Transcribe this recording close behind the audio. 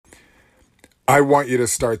I want you to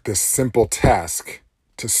start this simple task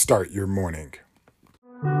to start your morning.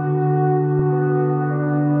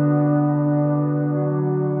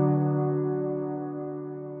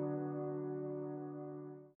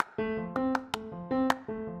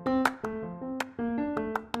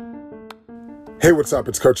 Hey, what's up?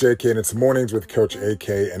 It's Coach AK, and it's Mornings with Coach AK,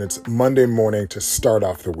 and it's Monday morning to start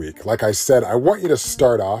off the week. Like I said, I want you to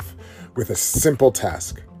start off with a simple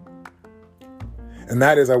task. And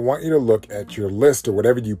that is, I want you to look at your list or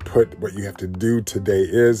whatever you put what you have to do today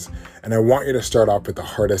is, and I want you to start off with the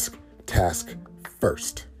hardest task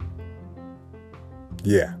first.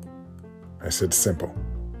 Yeah, I said simple.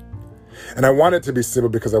 And I want it to be simple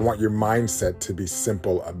because I want your mindset to be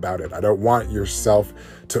simple about it. I don't want yourself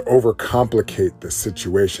to overcomplicate the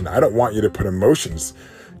situation. I don't want you to put emotions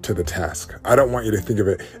to the task. I don't want you to think of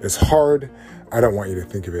it as hard. I don't want you to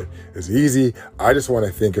think of it as easy. I just want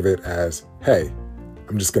to think of it as, hey,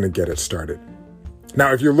 I'm just going to get it started.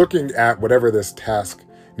 Now, if you're looking at whatever this task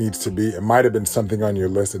needs to be, it might have been something on your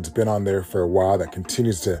list that's been on there for a while that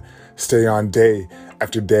continues to stay on day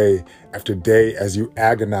after day after day as you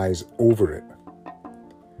agonize over it.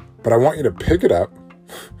 But I want you to pick it up.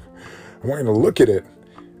 I want you to look at it,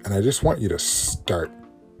 and I just want you to start.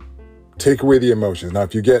 Take away the emotions. Now,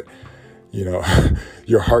 if you get,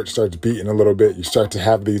 your heart starts beating a little bit, you start to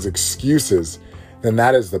have these excuses, then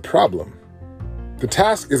that is the problem. The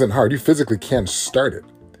task isn't hard. You physically can start it.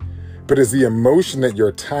 But it's the emotion that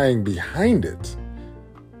you're tying behind it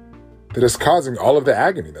that is causing all of the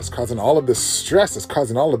agony, that's causing all of the stress, that's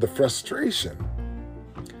causing all of the frustration.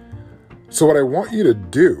 So what I want you to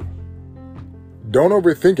do, don't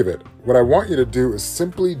overthink of it. What I want you to do is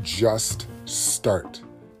simply just start.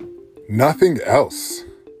 Nothing else.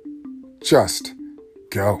 Just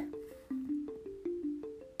go.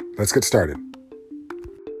 Let's get started.